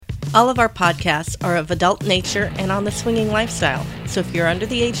All of our podcasts are of adult nature and on the swinging lifestyle. So if you're under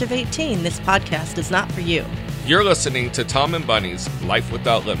the age of 18, this podcast is not for you. You're listening to Tom and Bunny's Life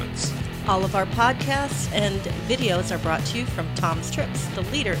Without Limits. All of our podcasts and videos are brought to you from Tom's Trips, the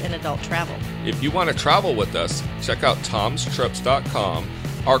leader in adult travel. If you want to travel with us, check out tomstrips.com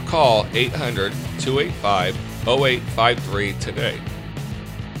or call 800-285-0853 today.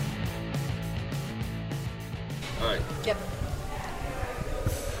 All right. Yep.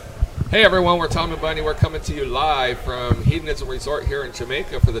 Hey everyone, we're Tom and Bunny. We're coming to you live from Hedonism Resort here in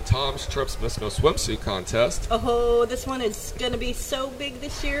Jamaica for the Tom's Trips Mystical Swimsuit Contest. Oh, this one is going to be so big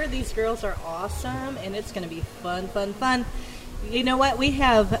this year. These girls are awesome, and it's going to be fun, fun, fun. You know what? We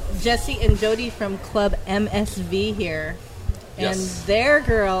have Jesse and Jody from Club MSV here, and their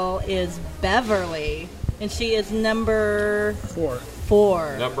girl is Beverly, and she is number 4.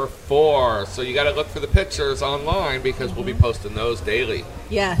 Number 4. So you got to look for the pictures online because we'll be posting those daily.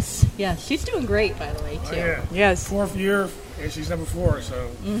 Yes. She's doing great, by the way, too. Oh, yeah. Yes. 4th year, and she's number 4,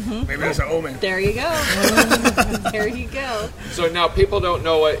 so maybe that's an omen. There you go. There you go. So now people don't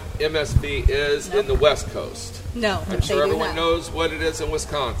know what MSV is in the West Coast. No, I'm sure everyone knows what it is in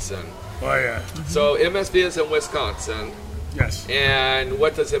Wisconsin. Oh, yeah. So MSV is in Wisconsin. Yes. And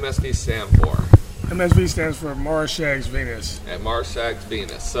what does MSV stand for? MSV stands for Mars Shags Venus. And Mars Shags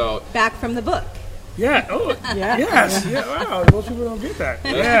Venus. So back from the book. Yeah. Oh, yeah. Yes. Yeah. Wow. Most people don't get that.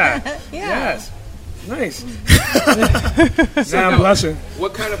 Yeah. Yes. Nice. So now, blushing.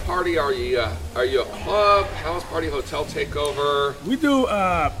 What kind of party are you? Are you a club, house party, hotel takeover? We do.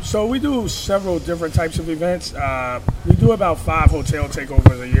 So we do several different types of events. We do about 5 hotel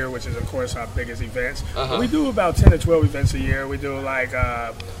takeovers a year, which is of course our biggest events. We do about 10 to 12 events a year. We do like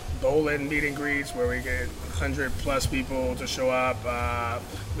bowling meet and greets where we get 100 plus people to show up.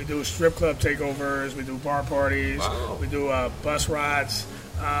 We do strip club takeovers. We do bar parties. Wow. We do bus rides.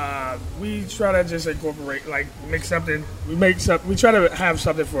 We try to just incorporate, like, make something. We try to have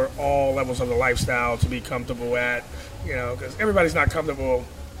something for all levels of the lifestyle to be comfortable at, you know, because everybody's not comfortable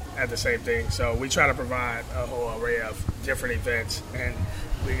at the same thing. So we try to provide a whole array of different events, and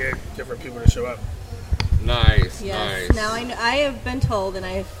we get different people to show up. Nice. Yes. Nice. Now I have been told, and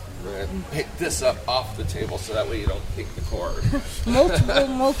I've pick this up off the table so that way you don't kick the cord.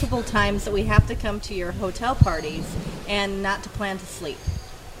 multiple times that we have to come to your hotel parties and not to plan to sleep.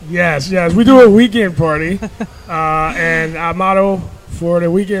 Yes. We do a weekend party, and our motto for the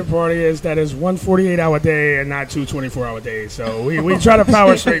weekend party is that it's 1 48-hour day and not 2 24-hour days. So we try to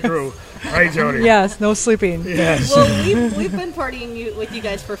power straight through. Right, Jody? Yes, no sleeping. Yes. Well, we've been partying with you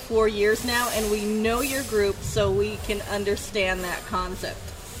guys for 4 years now, and we know your group, so we can understand that concept.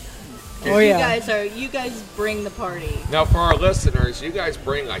 Oh, yeah. You guys bring the party. Now, for our listeners, you guys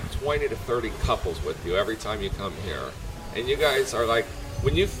bring like 20 to 30 couples with you every time you come here. And you guys are like,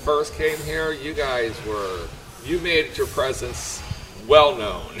 when you first came here, you made your presence well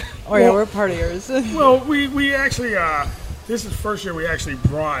known. Oh, yeah, we're partiers. Well, we actually, this is the first year we actually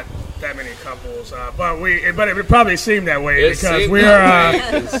brought that many couples, but it probably seemed that way because we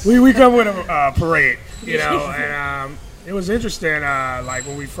come with a parade, you know, and it was interesting. Like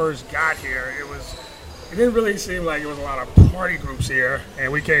when we first got here, it didn't really seem like there was a lot of party groups here,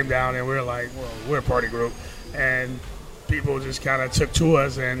 and we came down and we were like, well, we're a party group, and people just kind of took to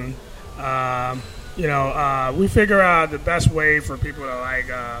us, and we figure out the best way for people to like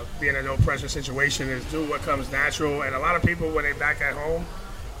be in a no pressure situation is do what comes natural. And a lot of people when they're back at home,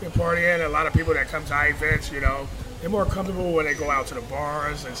 they're partying. A lot of people that come to our events, you know, they're more comfortable when they go out to the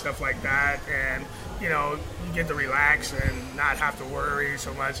bars and stuff like that, and you know, you get to relax and not have to worry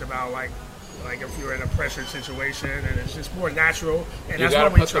so much about like if you're in a pressured situation, and it's just more natural. And you that's gotta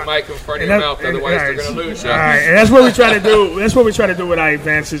what we put try. The mic in front of your mouth, otherwise they're gonna lose you. All right, and that's what we try to do. That's what we try to do with our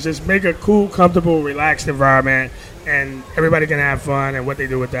events is just make a cool, comfortable, relaxed environment, and everybody can have fun. And what they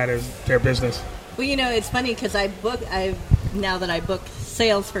do with that is their business. Well, you know, it's funny because now that I book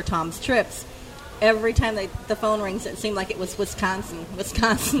sales for Tom's Trips, every time the phone rings, it seemed like it was Wisconsin.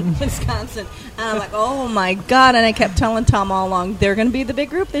 And I'm like, oh, my God. And I kept telling Tom all along, they're going to be the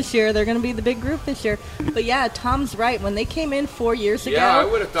big group this year. But, yeah, Tom's right. When they came in 4 years ago, I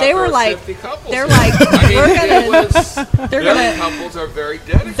would have thought they were like, 50 couples. they're like, couples are very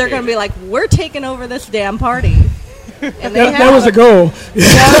dedicated. They're going to be like, we're taking over this damn party. And that was the goal.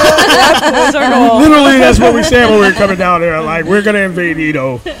 That was our goal. Literally, that's what we said when we were coming down there. Like, we're going to invade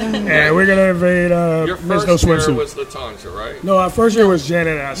Edo, and we're going to invade Your Miss first No year Swimsuit. was Latanja, right? No, our first year was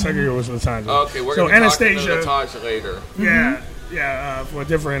Janet, and our second year was Latanja. Okay, we're going to talk to Latanja later. Yeah, for a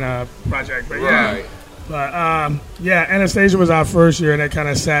different project. But right. Anastasia was our first year, and that kind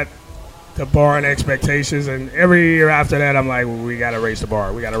of set the bar and expectations, and every year after that, I'm like, well, we got to raise the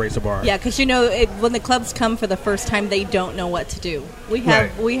bar. Yeah, because when the clubs come for the first time, they don't know what to do. We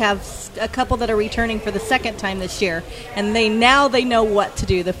have a couple that are returning for the second time this year, and they know what to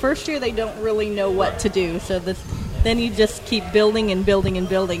do. The first year, they don't really know what to do. So then you just keep building and building and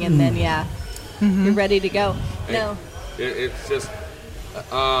building, and then you're ready to go. It's just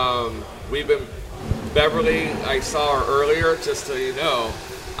we've been Beverly. I saw her earlier, just so you know.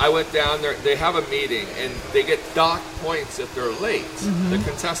 I went down there. They have a meeting, and they get dock points if they're late. The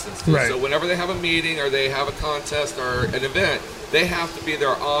contestants do. So whenever they have a meeting or they have a contest or an event, they have to be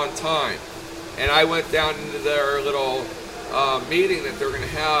there on time. And I went down into their little meeting that they're going to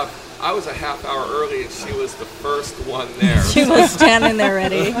have. I was a half hour early, and she was the first one there. She was standing there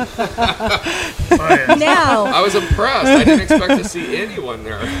ready. Now, I was impressed. I didn't expect to see anyone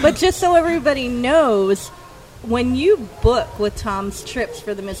there. But just so everybody knows, when you book with Tom's Trips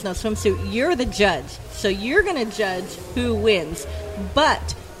for the Miss No Swimsuit, you're the judge. So you're going to judge who wins.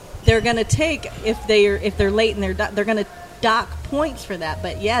 But they're going to take, if they're late and they're going to dock points for that.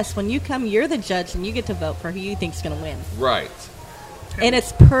 But yes, when you come, you're the judge, and you get to vote for who you think's going to win. Right. And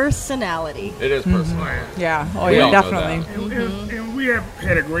it's personality. It is personality. Yeah. Oh, yeah, definitely. And we have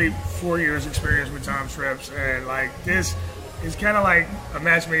had a great 4 years experience with Tom's Trips, and like this is kind of like a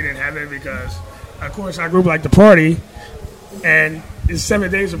match made in heaven because, of course, our group like to party, and it's 7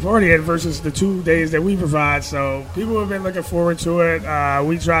 days of partying versus the 2 days that we provide. So people have been looking forward to it.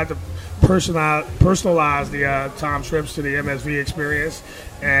 We tried to personalize the Tom's Trips to the MSV experience,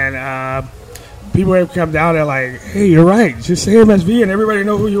 and people have come down there like, hey, you're right. Just say MSV and everybody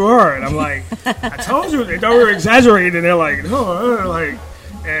know who you are. And I'm like, I told you. They thought we were exaggerating. And they're like, no.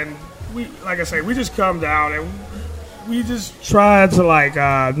 And we, like I say, we just come down and we just try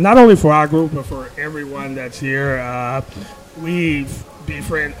to not only for our group, but for everyone that's here. We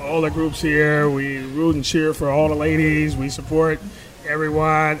befriend all the groups here. We root and cheer for all the ladies. We support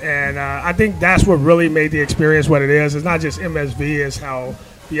everyone. And I think that's what really made the experience what it is. It's not just MSV. It's how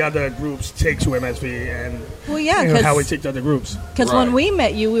the other groups take to MSV and how we take to other groups. Because when we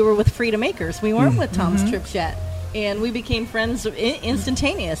met you, we were with Freedom Acres. We weren't with Tom's Trips yet. And we became friends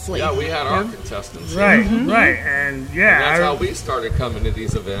instantaneously. Yeah, we had our contestants. Right. And that's how we started coming to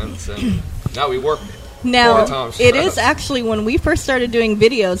these events. And now we work now, for Tom's it Trips. is actually, when we first started doing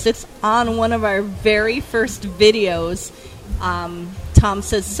videos, it's on one of our very first videos. Tom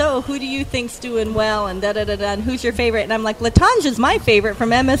says, so who do you think's doing well, and da-da-da-da, and who's your favorite? And I'm like, Latanja's my favorite from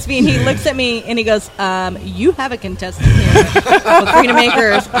MSV. And he looks at me and he goes, you have a contestant here with Freedom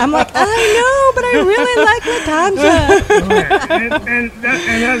Acres. I'm like, I know, but I really like Latanja. And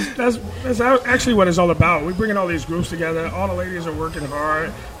that's actually what it's all about. We're bringing all these groups together. All the ladies are working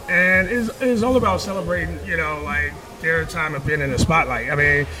hard. And it's all about celebrating, their time of being in the spotlight. I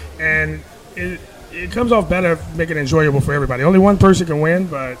mean, and it comes off better making it enjoyable for everybody. Only one person can win,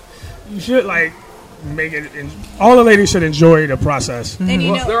 but you should make it. All the ladies should enjoy the process. And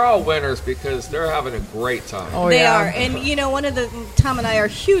they're all winners because they're having a great time. Oh, they are. And Tom and I are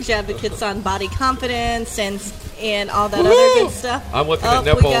huge advocates on body confidence and all that other good stuff. I'm looking at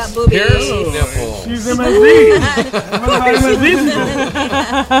nipples. We got boobies. Here's nipples. She's MSV.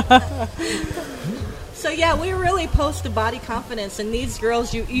 So yeah, we really post the body confidence, and these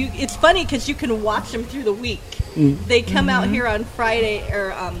girls, it's funny because you can watch them through the week. They come out here on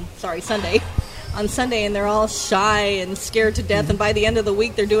Sunday, on Sunday, and they're all shy and scared to death. And by the end of the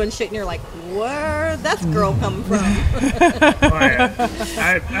week, they're doing shit, and you're like, where that's girl come from? And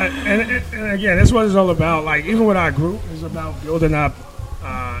again, that's what it's all about. Even with our group, it's about building up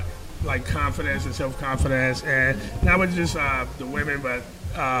confidence and self-confidence, and not with just the women, but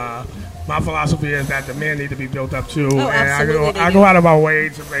my philosophy is that the men need to be built up too. Oh, and I go out of my way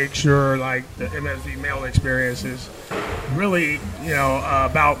to make sure the MSV male experience is really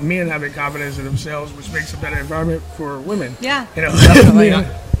about men having confidence in themselves, which makes a better environment for women. Yeah, definitely.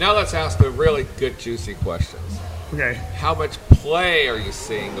 Now let's ask the really good juicy questions. Okay. How much play are you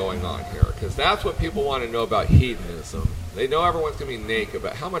seeing going on here? Because that's what people want to know about hedonism. They know everyone's going to be naked,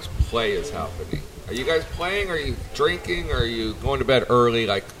 but how much play is happening? Are you guys playing? Are you drinking? Are you going to bed early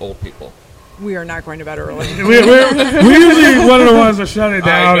like old people? We are not going to bed early. We're usually one of the ones that shut it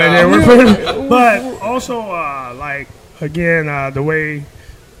down. But also, the way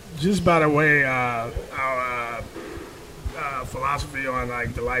our philosophy on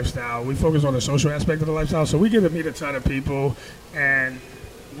the lifestyle, we focus on the social aspect of the lifestyle. So we get to meet a ton of people, and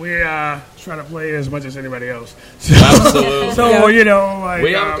we try to play as much as anybody else. Absolutely. So you know, like,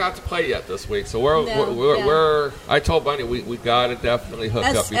 we haven't got to play yet this week, so we're. I told Bunny we got to definitely hook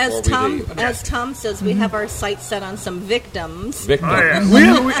up before we leave. As Tom says, we have our sights set on some victims. Oh,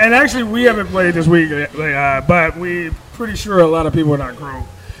 yeah. And actually, we haven't played this week, but we're pretty sure a lot of people in our group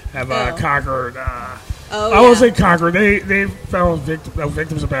have conquered. I won't say conquered. They found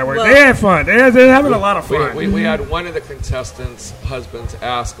victims a bad word. Well, they had fun. They're having a lot of fun. We had one of the contestants' husbands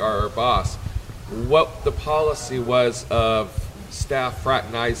ask our boss what the policy was of staff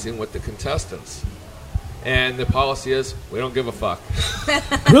fraternizing with the contestants. And the policy is, we don't give a fuck.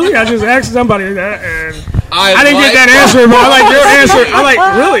 Really? I just asked somebody that, and I didn't get that answer, but I like your answer. I'm like,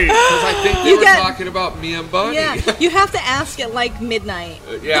 really? Because I think they were talking about me and Bunny. Yeah, you have to ask at like midnight.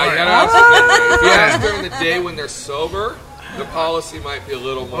 You gotta ask at midnight. If you ask during the day when they're sober, the policy might be a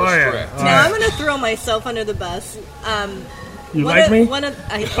little more strict. Now, I'm going to throw myself under the bus. You like me? Of course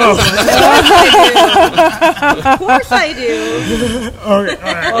I do. All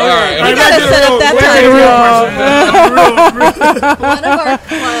right. We got to set up that time. One of our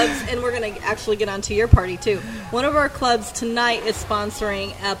clubs, and we're going to actually get onto your party too. One of our clubs tonight is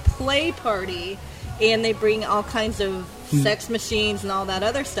sponsoring a play party, and they bring all kinds of sex machines and all that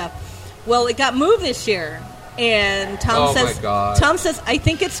other stuff. Well, it got moved this year. And Tom says, I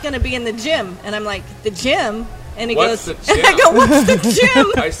think it's going to be in the gym. And I'm like, the gym? And he goes, I go, what's the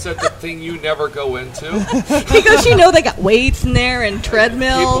gym? I said, the thing you never go into. He goes, they got weights in there and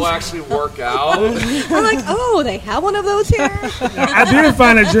treadmills. People actually work out. I'm like, they have one of those here? I did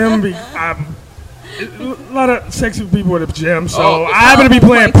find a gym. A lot of sexy people at the gym. So I happen to be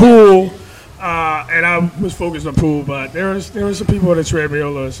playing pool. And I was focused on pool, but there was some people on the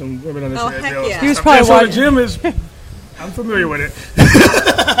treadmill or some women on the treadmill. Yeah. He was probably so the gym is, I'm familiar with it.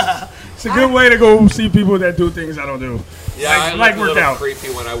 It's a good way to go see people that do things I don't do. Yeah, I like a little creepy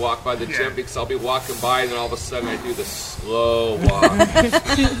when I walk by the gym because I'll be walking by and then all of a sudden I do the slow walk.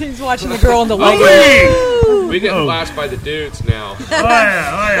 He's watching the girl in the window. We get flashed by the dudes now. Oh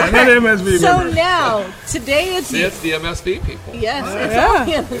yeah. Not the MSV So members. Now, today is it's the MSV people. Yes, it's all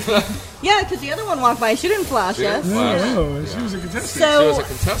him. Yeah, because the other one walked by. She didn't flash us. No, she was a contestant. She was a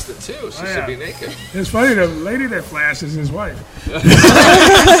contestant, too. She should be naked. It's funny, the lady that flashed is his wife.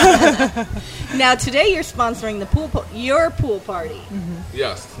 Now, today you're sponsoring your pool party. Mm-hmm.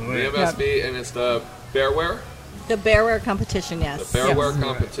 Yes, the MSV, and it's the Bearware? The Bearware competition, yes. The Bearware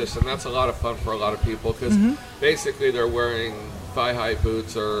competition. That's a lot of fun for a lot of people because basically they're wearing thigh-high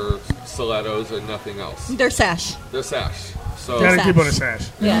boots or stilettos and nothing else. They're sash. So gotta keep on the sash.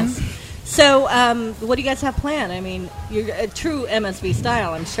 Yes. So, what do you guys have planned? I mean, you're a true MSV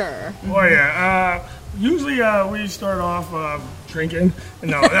style, I'm sure. Oh, yeah. Usually we start off drinking.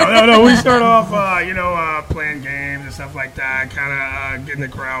 No. We start off, playing games and stuff like that, kind of getting the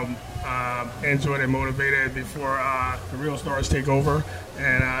crowd into it and motivated before the real stars take over.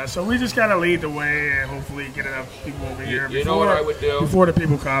 And so we just kind of lead the way and hopefully get enough people over here. You know what I would do? Before the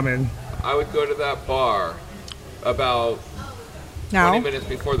people come in. I would go to that bar about 20 minutes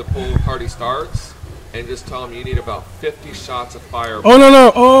before the pool party starts and just tell them you need about 50 shots of fireball. Oh,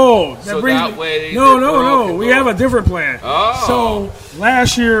 no. That way... No. We have a different plan. Oh. So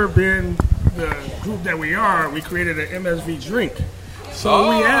last year, being the group that we are, we created an MSV drink. So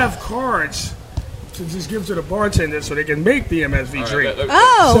we have cards to just give to the bartender so they can make the MSV drink.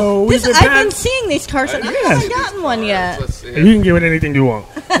 So I've been seeing these cards and I haven't gotten one yet. You can give it anything you want.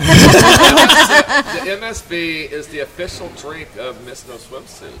 The MSV is the official drink of Miss No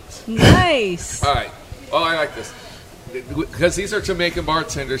Swimsuits. Nice. All right. Oh, I like this. Because these are Jamaican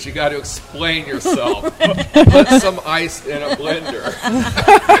bartenders, you got to explain yourself. Put some ice in a blender.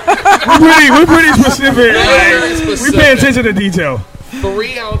 We're pretty specific. We pay attention to detail.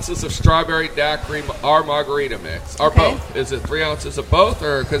 3 ounces of strawberry daiquiri or margarita mix, or both. Is it 3 ounces of both,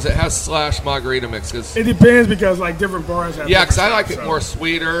 or because it has / margarita mix? Cause it depends because like different bars have. Yeah, because I like it more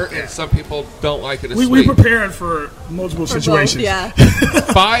sweeter, and some people don't like it as sweet. We prepared for multiple situations.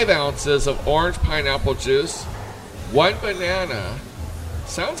 Both, 5 ounces of orange pineapple juice, 1 banana.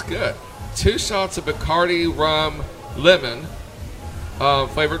 Sounds good. 2 shots of Bacardi rum lemon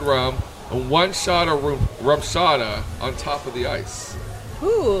flavored rum, and 1 shot of rumchata on top of the ice.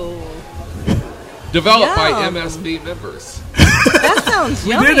 Ooh. Developed by MSV members. That sounds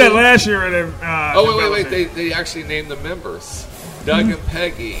yummy. We did that last year. Wait. They actually named the members. Doug and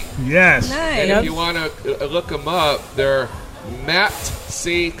Peggy. Yes. Nice. And if you want to look them up, they're Matt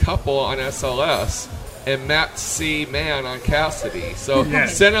C. Couple on SLS and Matt C. Man on Cassidy. So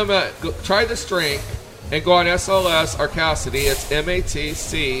send them try this drink and go on SLS or Cassidy. It's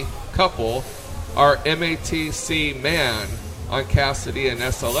MATC Couple or MATC Man on Cassidy and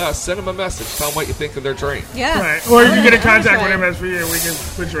SLS, send them a message. Tell them what you think of their drink. Yeah. Right. Or you can get in contact Right. with MSV and we can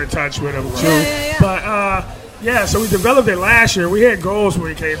put you in touch with them too. Yeah. But yeah, so we developed it last year. We had goals when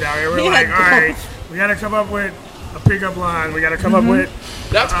we came down here. We were We like, had all right, goals. we got to come up with a pickup line. We got to come up with,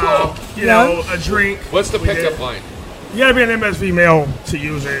 That's cool. you know, a drink. What's the We did. pickup line? You got to be an MSV male to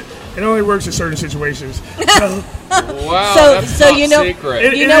use it. It only works in certain situations. So Wow, So- that's so top you know- secret.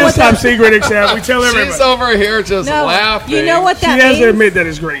 it You know is what top that- secret, except we tell everybody. She's over here just No, laughing. you know what She that has to means? admit that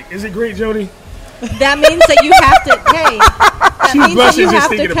it's great. Is it great, Jody? That means that you have to. Hey, that She means that blushes you just have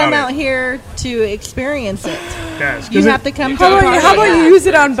to thinking come about out it. here to experience it. Yes. 'cause You it- have to come. You to gotta the come party. How about Yeah. you use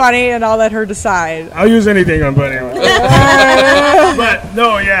it on Bunny and I'll let her decide? I'll use anything on Bunny. But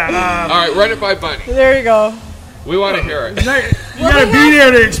no, yeah. All right, run it by Bunny. There you go. We want to hear it. You gotta be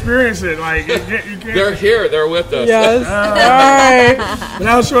there to experience it. Like you can't. They're here. They're with us. Yes. All right. But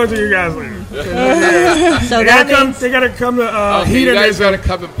I'll show it to you guys later. So They that gotta come. means They gotta come to Okay, you guys got to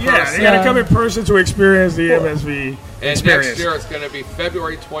come in person. Yeah, they gotta come in person to experience the MSV And experience. next year it's going to be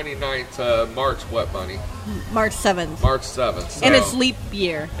February 29th to March what, Bunny? March 7th, March 7th. So, and it's leap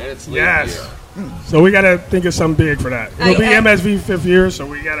year. And it's leap Yes. year. So we gotta think of something big for that. It'll be I- MSV 5th year, so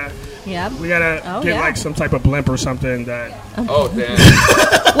we gotta Yep. get yeah. like some type of blimp or something that. Oh, damn.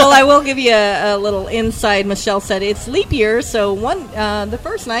 Well, I will give you a little inside. Michelle said it's leap year, so the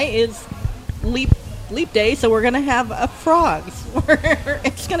first night is leap day, so we're gonna have a frogs.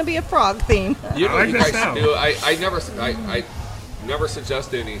 It's gonna be a frog theme. You know I what like you that guys sound. should do? I never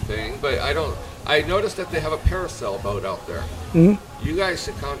suggest anything, but I noticed that they have a parasail boat out there. Mm-hmm. You guys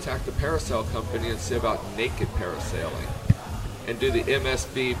should contact the parasail company and see about naked parasailing, and do the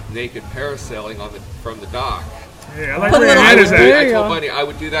MSV naked parasailing from the dock. Yeah, I like Put where your little- head is There at. you I told go. Bunny I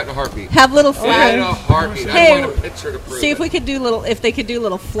would do that in a heartbeat. Have little In flags. a heartbeat. Hey, I want a picture to prove See if it. we could do if they could do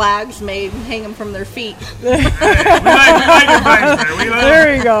little flags made and hang them from their feet. We like advice, man. We love.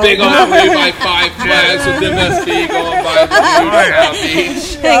 There you go. Big old 3x5 flags with MSV going by the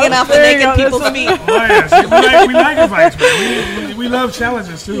beach. Hanging off the There you naked go, people's that's feet. Oh, yes. We like advice, man. We love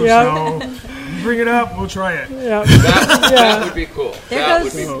challenges too. Yeah. So you bring it up, we'll try it. Yeah. That would be cool. There That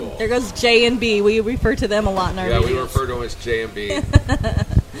goes would be cool. there goes J and B. We refer to them a lot in our Yeah, we meetings. refer to them as J and B.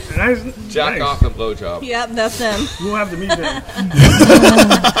 Nice, Jack nice. off and blowjob. Yep, that's them. We'll have to meet them.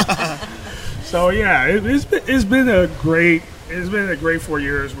 So yeah, it's been a great 4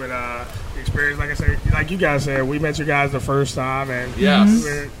 years with experience. Like I said, like you guys said, we met you guys the first time, and Yes. we've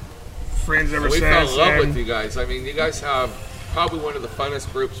been friends ever We since. fell in love and, with you guys. I mean, you guys have probably one of the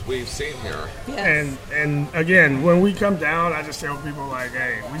funnest groups we've seen here. Yes. And again, when we come down, I just tell people like,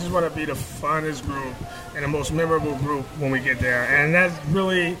 hey, we just want to be the funnest group and the most memorable group when we get there. And that's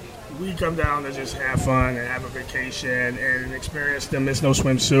really, we come down to just have fun and have a vacation and experience the Miss No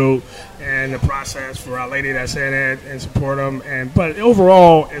Swimsuit and the process for our lady that's in it and support them. But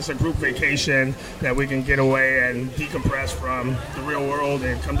overall, it's a group vacation that we can get away and decompress from the real world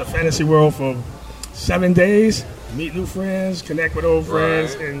and come to fantasy world for 7 days, meet new friends, connect with old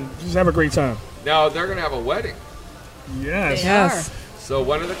friends, Right. and just have a great time. Now they're going to have a wedding. Yes. They Yes. are. So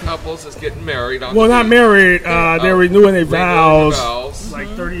one of the couples is getting married on Well, the not beach. married. They're renewing their vows. vows. Like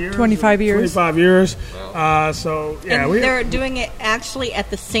 30 years? 25 years. 25 years. So, yeah. And they're doing it actually at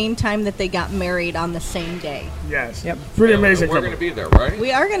the same time that they got married on the same day. Yes. Yep. Pretty And amazing We're couple. going to be there, right?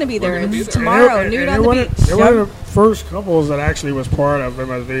 We are going to be there. gonna be It's there. tomorrow, And nude they're on the one beach. of- They're one of the first couples that actually was part of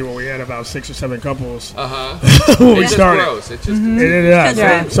MSV when we had about 6 or 7 couples Uh-huh. when It we just started. grows. It just And it is.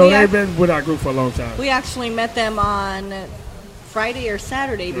 Yeah. So Yeah. they've been with our group for a long time. We actually met them on Friday or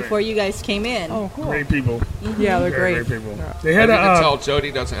Saturday before you guys came in. Oh, cool. Great people. Yeah, they're Very great. great people. Yeah. They And had you can a. tell Jody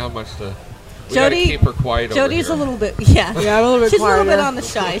doesn't have much to... We gotta Jody- keep her quiet Jody's over a here. little bit, yeah. Yeah, I'm a little bit She's a little bit quieter. on the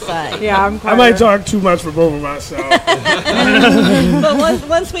shy side. Yeah, I'm I quieter. might talk too much for both of us. So. But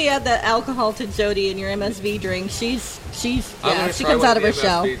once we add the alcohol to Jody and your MSV drink, she's I'm yeah, gonna she try comes one out of her the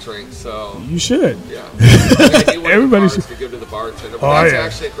shell. MSV drink, so... You should. Yeah. I need one Everybody of the should- cards to give to the bartender. Oh, But that's yeah.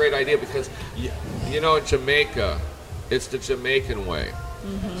 actually a great idea because, you know, in Jamaica, it's the Jamaican way.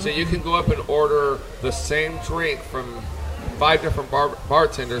 So you can go up and order the same drink from 5 different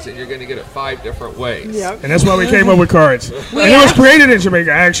bartenders, and you're going to get it 5 different ways. Yep. And that's why we came up with cards. And it was created in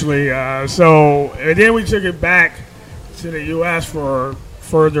Jamaica, actually. And then we took it back to the U.S. for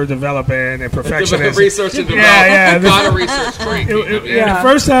further development and perfectionism. Research and Yeah, development. yeah. Not a research drinking. Yeah. The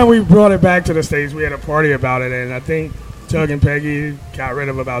first time we brought it back to the States, we had a party about it, and I think Tug and Peggy got rid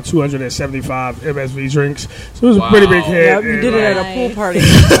of about 275 MSV drinks. So it was a pretty big Wow. hit. Yep, you and, did it at Nice. a pool party.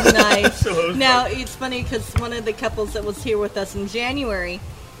 Nice. Now it's funny because one of the couples that was here with us in January,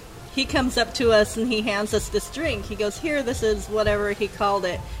 he comes up to us and he hands us this drink. He goes, "Here, this is whatever he called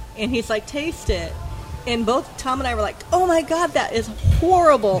it," and he's like, "Taste it." And both Tom and I were like, "Oh my God, that is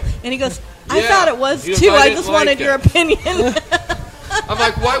horrible!" And he goes, "I Yeah. thought it was He goes, too. "I I didn't just like wanted it." your opinion." I'm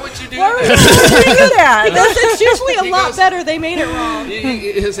like, why would you do Why would that? you do that? Because it's usually a He lot goes- better. They made it wrong.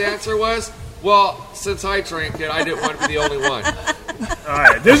 His answer was, well, since I drink it, I didn't want to be the only one. All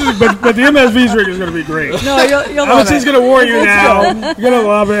right, but the MSV drink is going to be great. No, you'll I was love just it. going to warn you now. You're going to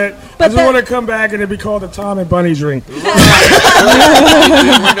love it. I just that- want to come back and it be called the Tom and Bunny drink. We're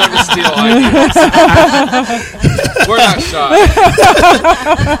known to steal ideas. We're not shy.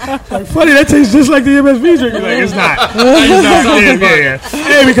 Like, funny, that tastes just like the MSV drink. You're like, it's not. It's not. Yeah.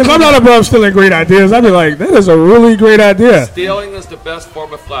 Hey, because I'm not above stealing great ideas. I'd be like, that is a really great idea. Stealing is the best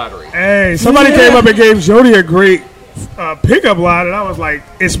form of flattery. Hey, somebody came up and gave Jody a great pickup line, and I was like,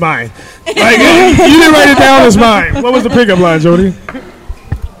 it's mine. Like, you didn't write it down, it's mine. What was the pickup line, Jody?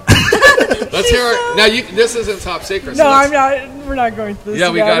 Let's hear it. Now, this isn't top secret. so No, let's- I'm not. We're not going through this. Yeah,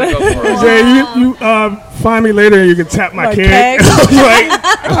 we together. got to go for it. Jay, you find me later and you can tap my My keg. keg. I was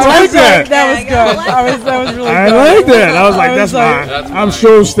like, I like that. That was good. That was really I good. like that. I was like, that's mine. That's I'm mine.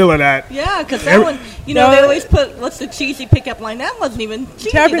 sure stealing that. Yeah, because that one, they always put, what's the cheesy pickup line? That wasn't even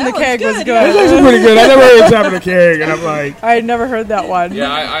cheesy. Tapping That the one's keg was That's good. actually pretty good. I never heard tapping the keg, and I'm like, I had never heard that one.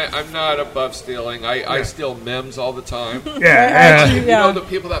 Yeah, I'm not above stealing. I steal memes all the time. yeah. Actually, You yeah. know the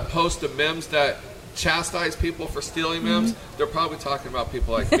people that post the memes that chastise people for stealing memes? They're probably talking about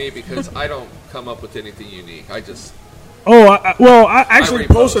people like me because I don't come up with anything unique. I just... Oh, I actually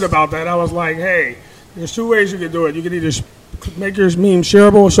repost. posted about that. I was like, hey, there's two ways you can do it. You can either make your meme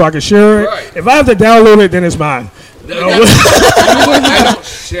shareable so I can share it. Right. If I have to download it, then it's mine. I don't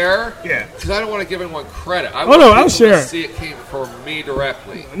share Yeah. because I don't want to give anyone credit. I Oh, want no, people I'll share. to see it came from me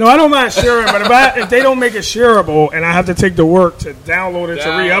directly. No, I don't mind sharing, but if they don't make it shareable and I have to take the work to download it, to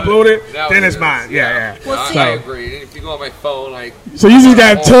re-upload it, That then was it's mine. Yeah. Well, I, see- I agree. If you go on my phone, So you just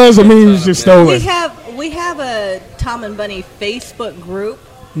got tons of memes just stolen. We have a Tom and Bunny Facebook group,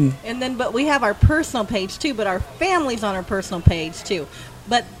 but we have our personal page too. But our family's on our personal page too.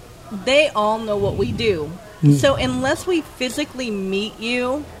 But they all know what we do. So unless we physically meet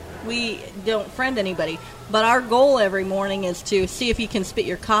you, we don't friend anybody. But our goal every morning is to see if you can spit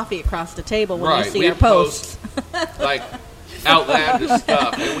your coffee across the table when you see we our posts. post like outlandish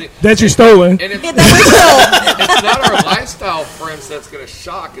stuff. And That you stolen. and it's, Yeah, that it's not our lifestyle friends that's going to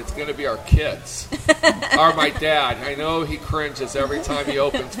shock. It's going to be our kids. Or my dad. I know he cringes every time he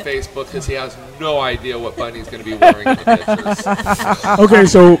opens Facebook because he has no idea what Bunny's going to be wearing in the pictures. Okay,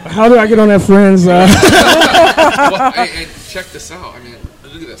 so how do I get on that friends? Well, and check this out. I mean,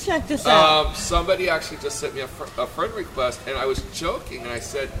 look at this. Check this out. Somebody actually just sent me a friend request, and I was joking, and I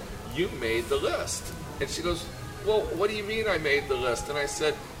said, "You made the list." And she goes, "Well, what do you mean I made the list?" And I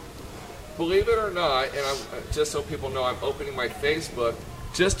said, "Believe it or not," and I'm just so people know, I'm opening my Facebook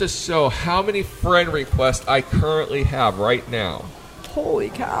just to show how many friend requests I currently have right now. Holy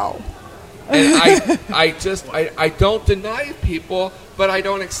cow. And I don't deny people, but I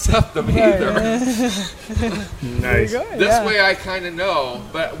don't accept them either. Nice. This way I kind of know,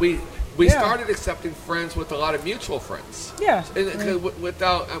 but we Yeah. started accepting friends with a lot of mutual friends. Yeah. And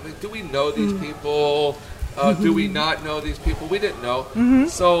without, I mean, do we know these people? Do we not know these people? We didn't know.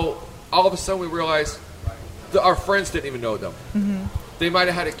 So all of a sudden we realized that our friends didn't even know them. They might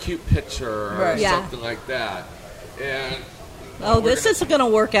have had a cute picture or Right. Yeah. something like that. And Oh, this is going to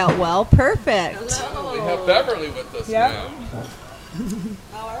work out well. Perfect. we have Beverly with us Yeah. now.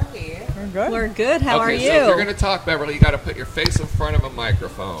 How are we? We're good. We're good. How are Okay, you? so if you're going to talk, Beverly, you got to put your face in front of a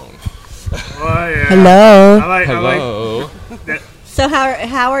microphone. Oh, yeah. Hello. I like Hello. that. So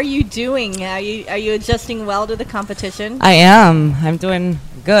how are you doing? Are you adjusting well to the competition? I am. I'm doing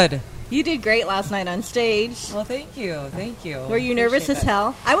good. You did great last night on stage. Well, thank you. Thank you. Were you nervous as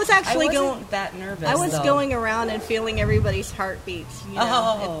hell? I was actually I going. wasn't that nervous. I was though. going around and feeling everybody's heartbeats. You know?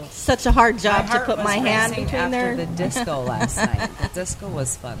 Oh. It's such a hard My job to heart put was my hand racing between after their. the disco last night. The disco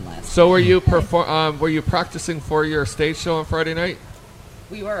was fun last night. So were you were you practicing for your stage show on Friday night?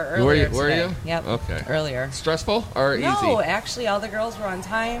 We were earlier Were today. you? Yep. Okay. Earlier. Stressful or No, easy? actually, all the girls were on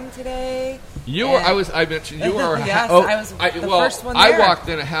time today. You were. And- I mentioned you were. Yes, I was the first one I there. walked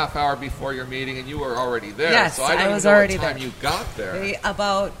in a half hour before your meeting, and you were already there. Yes, so I, I don't was even know already what time there. you got there.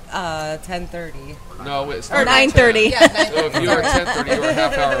 About 10:30. No, it's Or not 9:30. 10. So if you were 10:30, you were a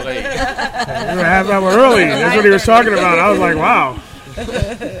half hour late. You were half hour early. That's what he was talking about. I was like, wow.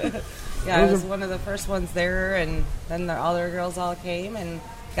 Yeah, I was one of the first ones there, and then the other girls all came and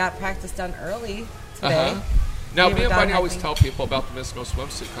got practice done early today. Now, We me were and done, Bunny I always think. tell people about the Miss No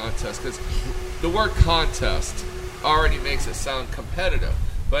Swimsuit Contest because the word contest already makes it sound competitive.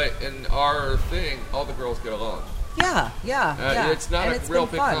 But in our thing, all the girls get along. Yeah. It's not And a it's real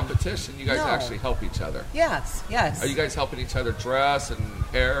been big fun. competition. You guys No. actually help each other. Yes. Are you guys helping each other dress and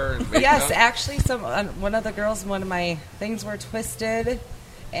hair and makeup? Yes, actually, one of the girls, one of my things were twisted,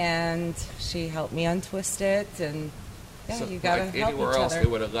 and she helped me untwist it, and yeah, So, you gotta like help anywhere each else, other. they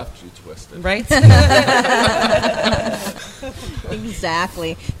would have left you twisted. Right?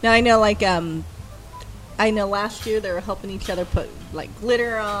 Exactly. Now I know, like, I know last year they were helping each other put like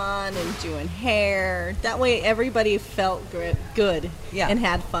glitter on and doing hair. That way, everybody felt good Yeah. and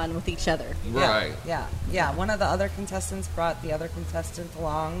had fun with each other. Right. Yeah. One of the other contestants brought the other contestant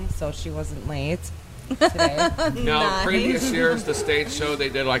along, so she wasn't late today. Now, Nice. previous years, the stage show, they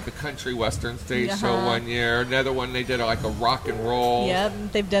did like a country western stage show Uh-huh. one year. Another one, they did like a rock and roll. Yep,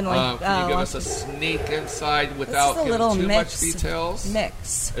 they've done like. Can you give us a sneak inside without This is a giving little too mix. much details?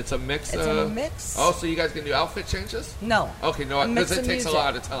 Mix. It's a mix It's of... a mix. Oh, so you guys can do outfit changes? No. Okay, no, A mix because it of takes a music.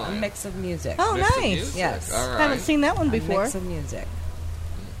 lot of time. A mix of music. Oh, Mix of nice. music. Yes. All right. Haven't seen that one A before. mix of music.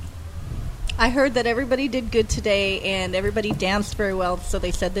 I heard that everybody did good today and everybody danced very well, so they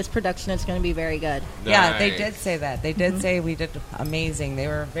said this production is going to be very good. Yeah, they Nice. did say that. They did say we did amazing. They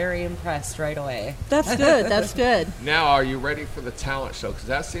were very impressed right away. That's good. That's good. Now, are you ready for the talent show? Because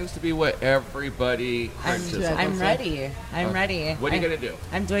that seems to be what everybody crunches on. I'm ready. I'm ready. What are you going to do?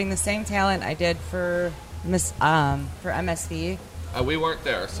 I'm doing the same talent I did for MSV. We weren't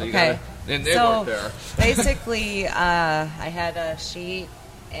there, so you Okay. got to... And they So weren't there. basically, I had a sheet,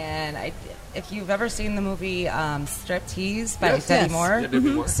 and if you've ever seen the movie Striptease by Yes. Demi Yes. Moore, Yeah, Demi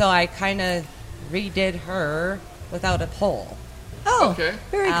Moore. so I kind of redid her without a pole. Oh, Okay.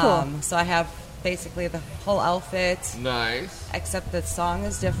 very cool. So I have basically the whole outfit, Nice. except the song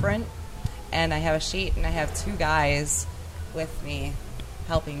is different, and I have a sheet, and I have two guys with me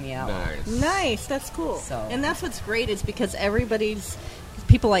helping me out. Nice. Nice. That's cool. So- And that's what's great is because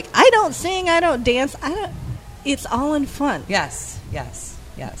people like, I don't sing, I don't dance, it's all in fun. Yes.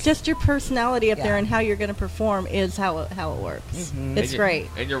 Just your personality up there Yeah. and how you're going to perform is how it works. It's And you- great.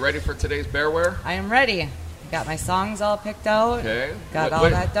 And you're ready for today's Bearwear? I am ready. Got my songs all picked out. Okay. Got What- all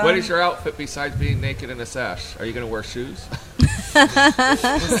that done. What is your outfit besides being naked in a sash? Are you going to wear shoes? We'll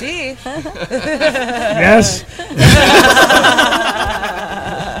see. Yes.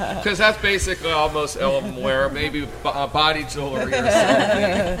 Because that's basically almost elven wear, maybe body jewelry or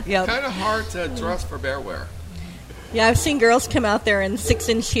something. Yep. Kind of hard to dress for Bearwear. Yeah, I've seen girls come out there in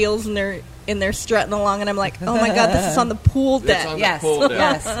 6-inch heels and they're strutting along, and I'm like, oh my god, this is on the pool It's deck. on the Yes. pool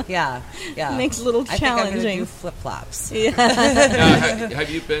deck. Yes. Yeah. Makes it a little I think I'm gonna challenging. do flip flops. Yeah. Now, have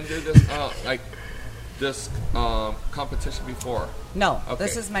you been to this competition before? No, Okay.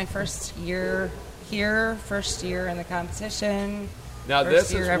 this is my first year here. First year in the competition. Now, First this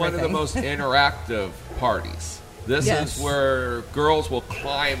is year one of the everything. most interactive parties. This Yes. is where girls will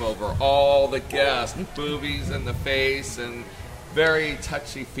climb over all the guests, boobies in the face, and very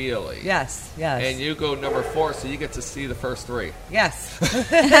touchy-feely. Yes. And you go number 4, so you get to see the first 3. Yes.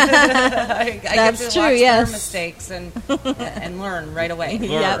 I get That's to true, watch yes. their mistakes and learn right away.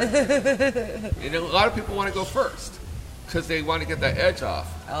 Learn. And a lot of people want to go first because they want to get that edge off.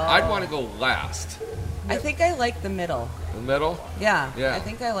 I'd want to go last. I think I like the middle. The middle? Yeah. Yeah. I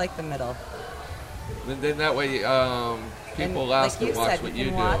think I like the middle. And then that way people And last like and you watch said, what you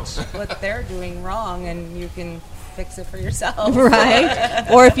you can do. watch what they're doing wrong, and you can fix it for yourself. Right?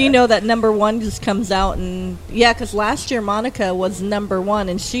 Or if you know that number 1 just comes out and... Yeah, because last year Monica was number 1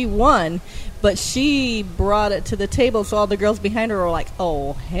 and she won, but she brought it to the table, so all the girls behind her were like,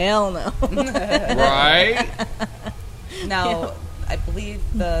 oh, hell no. Right? Now, I believe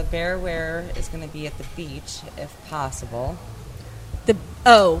the Bearwear is going to be at the beach, if possible.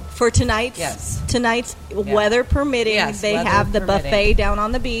 For tonight's? Yes. Tonight's, weather permitting, Yes, they weather have the permitting. buffet down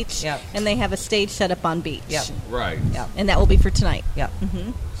on the beach, Yep. and they have a stage set up on beach. Yep. Right. Yep. And that will be for tonight. Yep.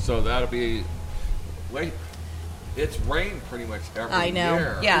 So that'll be... Wait. It's rained pretty much every I know.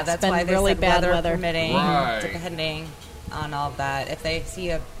 year. Yeah, It's that's been why they really said bad weather weather. permitting, Right. depending on all of that. If they see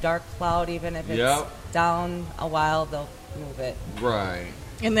a dark cloud, even if it's Yep. down a while, they'll move it. Right.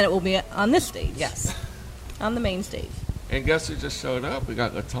 And then it will be on this stage. Yes. On the main stage. And guess who just showed up? We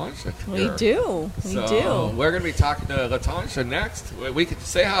got Latansha here. We do. We So do. we're going to be talking to Latansha next. We could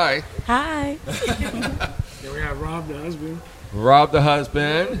say hi. Hi. Here we have Rob, the husband, Rob the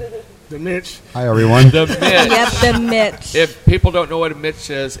husband. the Mitch. Hi, everyone. The Mitch. Yep, the Mitch. If people don't know what a Mitch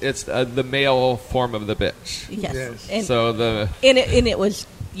is, it's the male form of the bitch. Yes. Yes. And, So the and it was,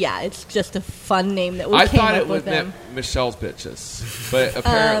 it's just a fun name that we I came thought up it with was them. Michelle's bitches, but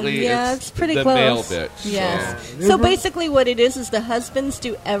apparently it's pretty the close. male bitch. Yes. So- So basically, what it is the husbands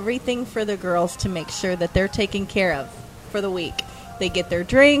do everything for the girls to make sure that they're taken care of for the week. They get their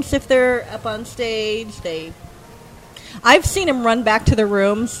drinks if they're up on stage. They I've seen him run back to the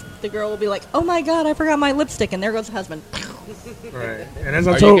rooms. The girl will be like, "Oh my God, I forgot my lipstick," and there goes the husband. Right. And as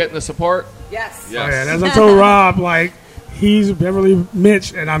I Are told, you getting the support? Yes. oh, yeah, and as I told Rob, like, he's Beverly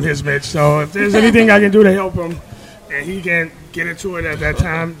Mitch, and I'm his Mitch. So if there's anything I can do to help him, and he can get into it at that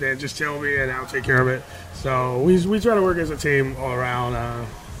time, then just tell me, and I'll take care of it. So we try to work as a team all around.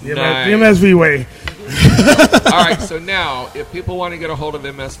 The MSV way. All right, so now, if people want to get a hold of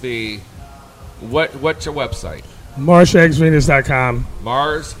MSV, what's your website? MarsShagsVenus.com.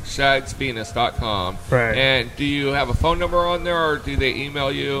 MarsShagsVenus.com. Right. And do you have a phone number on there, or do they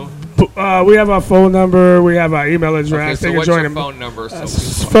email you? We have our phone number. We have our email address. Okay, so what's your phone number?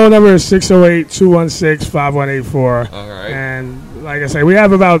 Phone number is 608-216-5184. All right. And like I say, we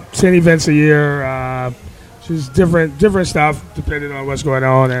have about 10 events a year. Just different stuff depending on what's going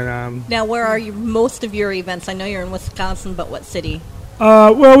on. And Now, where are most of your events? I know you're in Wisconsin, but what city?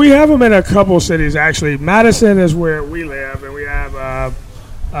 well, we have them in a couple cities actually. Madison is where we live, and we have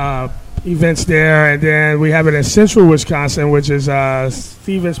events there. And then we have it in central Wisconsin, which is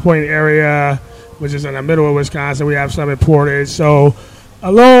Stevens Point area, which is in the middle of Wisconsin. We have some in Portage. So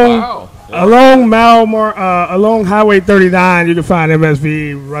along Highway 39, you can find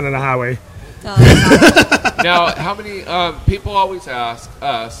MSV running the highway. Now, how many people always ask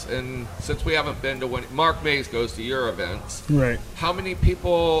us, and since we haven't been to one, Mark Mays goes to your events. Right. How many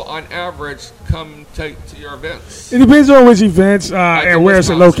people on average come to your events? It depends on which events and where it's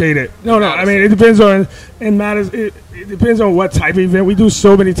located. No. I mean, it depends on it depends on what type of event. We do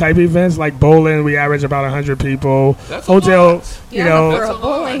so many type of events, like bowling. We average about 100 people. That's Hotel, a lot. you know, for a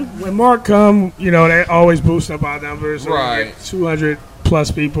bowling. when Mark come, you know, they always boost up our numbers. So Right. we get 200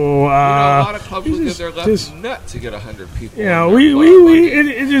 plus people. You know, a lot of clubs will give just- their just- left nut to get 100 people. You know, in their club.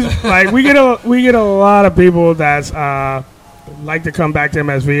 it just like we get a lot of people that's like to come back to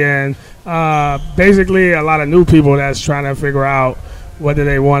MSV, and basically a lot of new people that's trying to figure out whether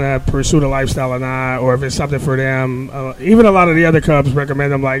they want to pursue the lifestyle or not, or if it's something for them. Even a lot of the other clubs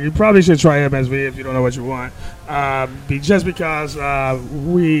recommend them, like, you probably should try MSV if you don't know what you want. Just because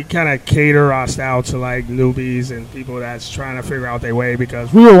we kind of cater our style to, like, newbies and people that's trying to figure out their way,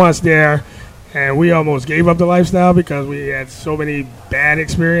 because we were once there and we almost gave up the lifestyle because we had so many bad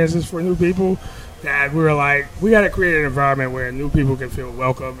experiences for new people that we were like, we got to create an environment where new people can feel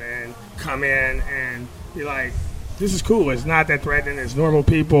welcome and come in and be like, this is cool. It's not that threatening. It's normal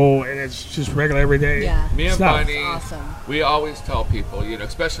people, and it's just regular everyday. Yeah. Me and stuff. Bunny, Awesome. we always tell people, you know,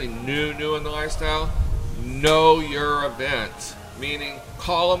 especially new in the lifestyle, know your event. Meaning,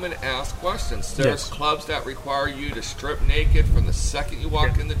 call them and ask questions. There's Yes. clubs that require you to strip naked from the second you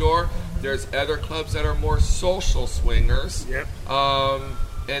walk in the door. There's other clubs that are more social swingers. Yep.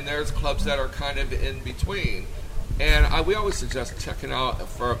 And there's clubs that are kind of in between. And we always suggest checking out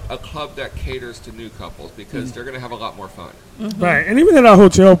for a club that caters to new couples, because they're going to have a lot more fun. Right, and even at our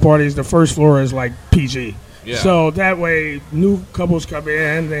hotel parties, the first floor is like PG. Yeah. So that way, new couples come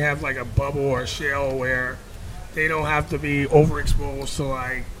in, they have like a bubble or a shell where they don't have to be overexposed to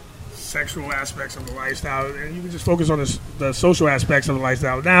like sexual aspects of the lifestyle, and you can just focus on the social aspects of the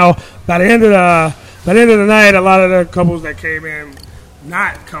lifestyle. Now, by the end of the night, a lot of the couples that came in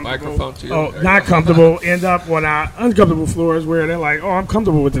not comfortable, Microphone to you. not comfortable, end up on our uncomfortable floors where they're like, oh, I'm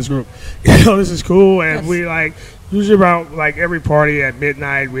comfortable with this group. You know, this is cool. And we like, usually about like every party at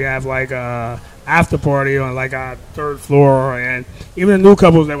midnight, we have like a after party on like our third floor. And even the new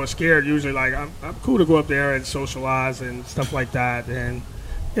couples that were scared, usually like, I'm cool to go up there and socialize and stuff like that. And,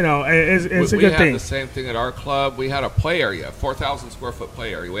 you know, it's a We good had thing. the same thing at our club. We had a play area, 4,000 square foot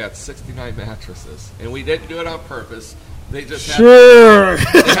play area. We had 69 mattresses, and we didn't do it on purpose. They just had, Sure.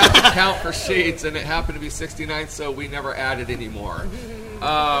 they had to count for sheets, and it happened to be 69, so we never added any more.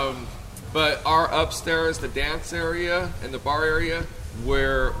 But our upstairs, the dance area and the bar area,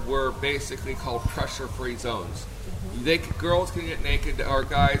 were basically called pressure-free zones. Girls can get naked, or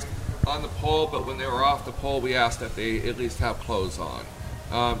guys on the pole, but when they were off the pole, we asked that they at least have clothes on.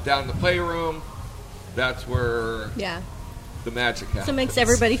 Down in the playroom, that's where Yeah. the magic happens. So it makes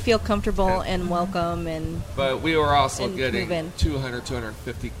everybody feel comfortable and welcome. And But we were also And getting move in.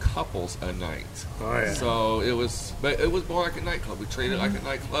 250 couples a night. Oh, yeah. So it was more like a nightclub. We treated it like a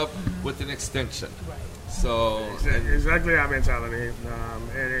nightclub with an extension. So Exactly our mentality,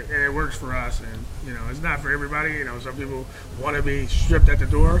 and it works for us. And you know, it's not for everybody. You know, some people want to be stripped at the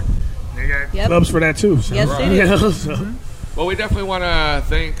door. They got Yep. clubs for that too. So, Yes, they do. you know, so. well, we definitely want to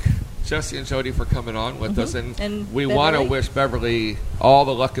thank Jesse and Jody for coming on with us, and we want to Beverly. wish Beverly all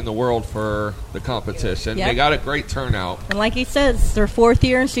the luck in the world for the competition. Yep. They got a great turnout. like he says, it's their fourth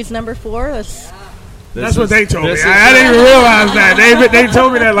year and she's number 4. That's what they told me. I didn't even realize that. They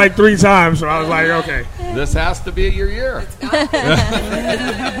told me that like 3 times, so I was like, okay. This has to be your year.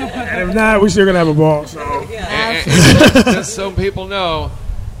 And if not, we still going to have a ball. So. And just so people know,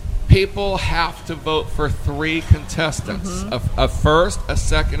 people have to vote for 3 contestants, a first, a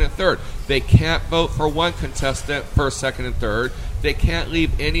second, and third. They can't vote for 1 contestant, first, second, and third. They can't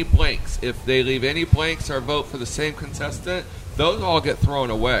leave any blanks. If they leave any blanks or vote for the same contestant, those all get thrown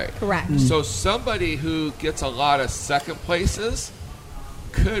away. Correct. So somebody who gets a lot of second places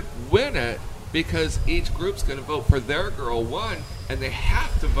could win it because each group's going to vote for their girl 1, and they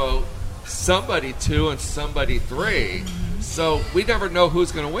have to vote somebody 2 and somebody 3. So we never know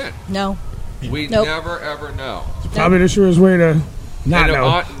who's going to win. No. We Nope. never, ever know. Probably the surest way to not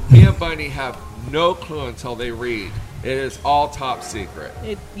know. Me and Bunny have no clue until they read. It is all top secret.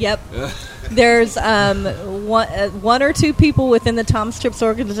 Yep. There's one or 2 people within the Tom's Trips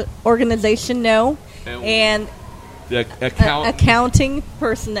organization know, and the accounting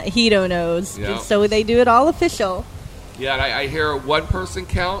person that Hito knows. Yeah. So they do it all official. Yeah, and I hear one person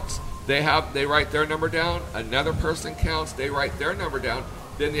counts. They write their number down. Another person counts. They write their number down.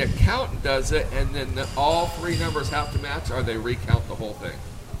 Then the accountant does it, and then all 3 numbers have to match, or they recount the whole thing.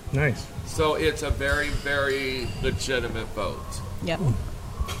 Nice. So it's a very, very legitimate vote. Yep.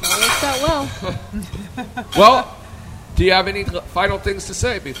 That works out well. Well, do you have any final things to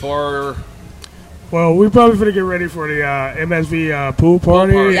say before? Well, we're probably going to get ready for the MSV pool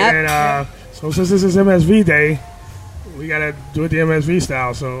party. Yep. And so since this is MSV Day, we got to do it the MSV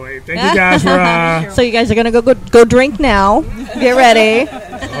style. So hey, thank you guys for... So you guys are going to go drink now. Get ready.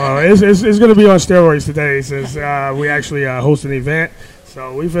 It's going to be on steroids today since we actually host an event.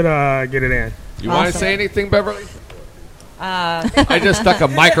 So we could get it in. You want to say anything, Beverly? I just stuck a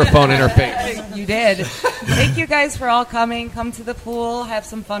microphone in her face. You did. Thank you guys for all coming. Come to the pool. Have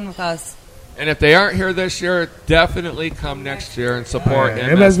some fun with us. And if they aren't here this year, definitely come next year and support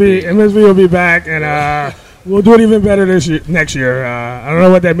MSV. MSV will be back, and we'll do it even better next year. I don't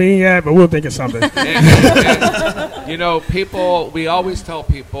know what that means yet, but we'll think of something. and, you know, we always tell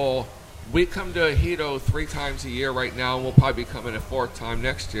people, we come to Hito 3 times a year right now, and we'll probably be coming a 4th time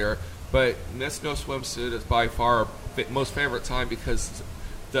next year. But Miss No Swimsuit is by far our most favorite time because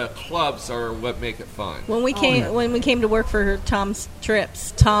the clubs are what make it fun. When we came to work for Tom's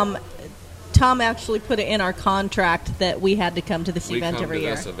Trips, Tom actually put it in our contract that we had to come to this event every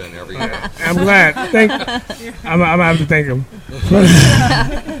year. This event every year. I'm glad. I'm going to have to thank him.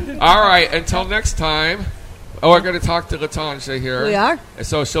 All right, until next time. We're going to talk to Latanja here. We are.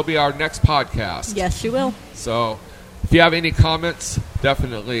 So she'll be our next podcast. Yes, she will. So if you have any comments,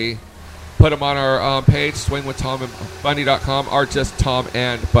 definitely put them on our page, swingwithtomandbunny.com, or just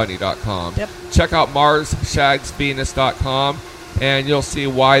tomandbunny.com. Yep. Check out MarsShagsVenus.com, and you'll see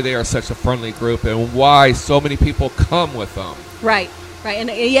why they are such a friendly group and why so many people come with them. Right.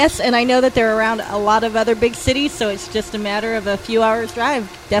 And yes, and I know that they're around a lot of other big cities, so it's just a matter of a few hours drive.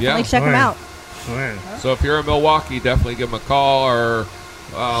 Definitely check them out. So if you're in Milwaukee, definitely give them a call, or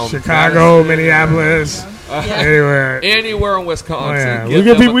Chicago, Minneapolis, anywhere in Wisconsin. We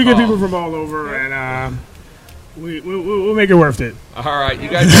get people from all over, and we'll make it worth it. All right, you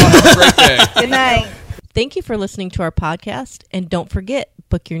guys all have a great day. Good night. Thank you for listening to our podcast, and don't forget,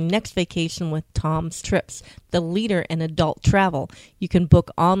 book your next vacation with Tom's Trips, the leader in adult travel. You can book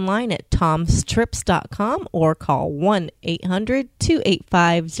online at tomstrips.com or call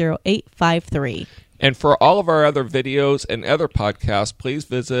 1-800-285-0853. And for all of our other videos and other podcasts, please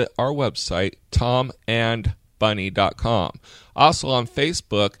visit our website, tomandbunny.com. Also on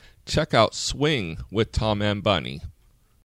Facebook, check out Swing with Tom and Bunny.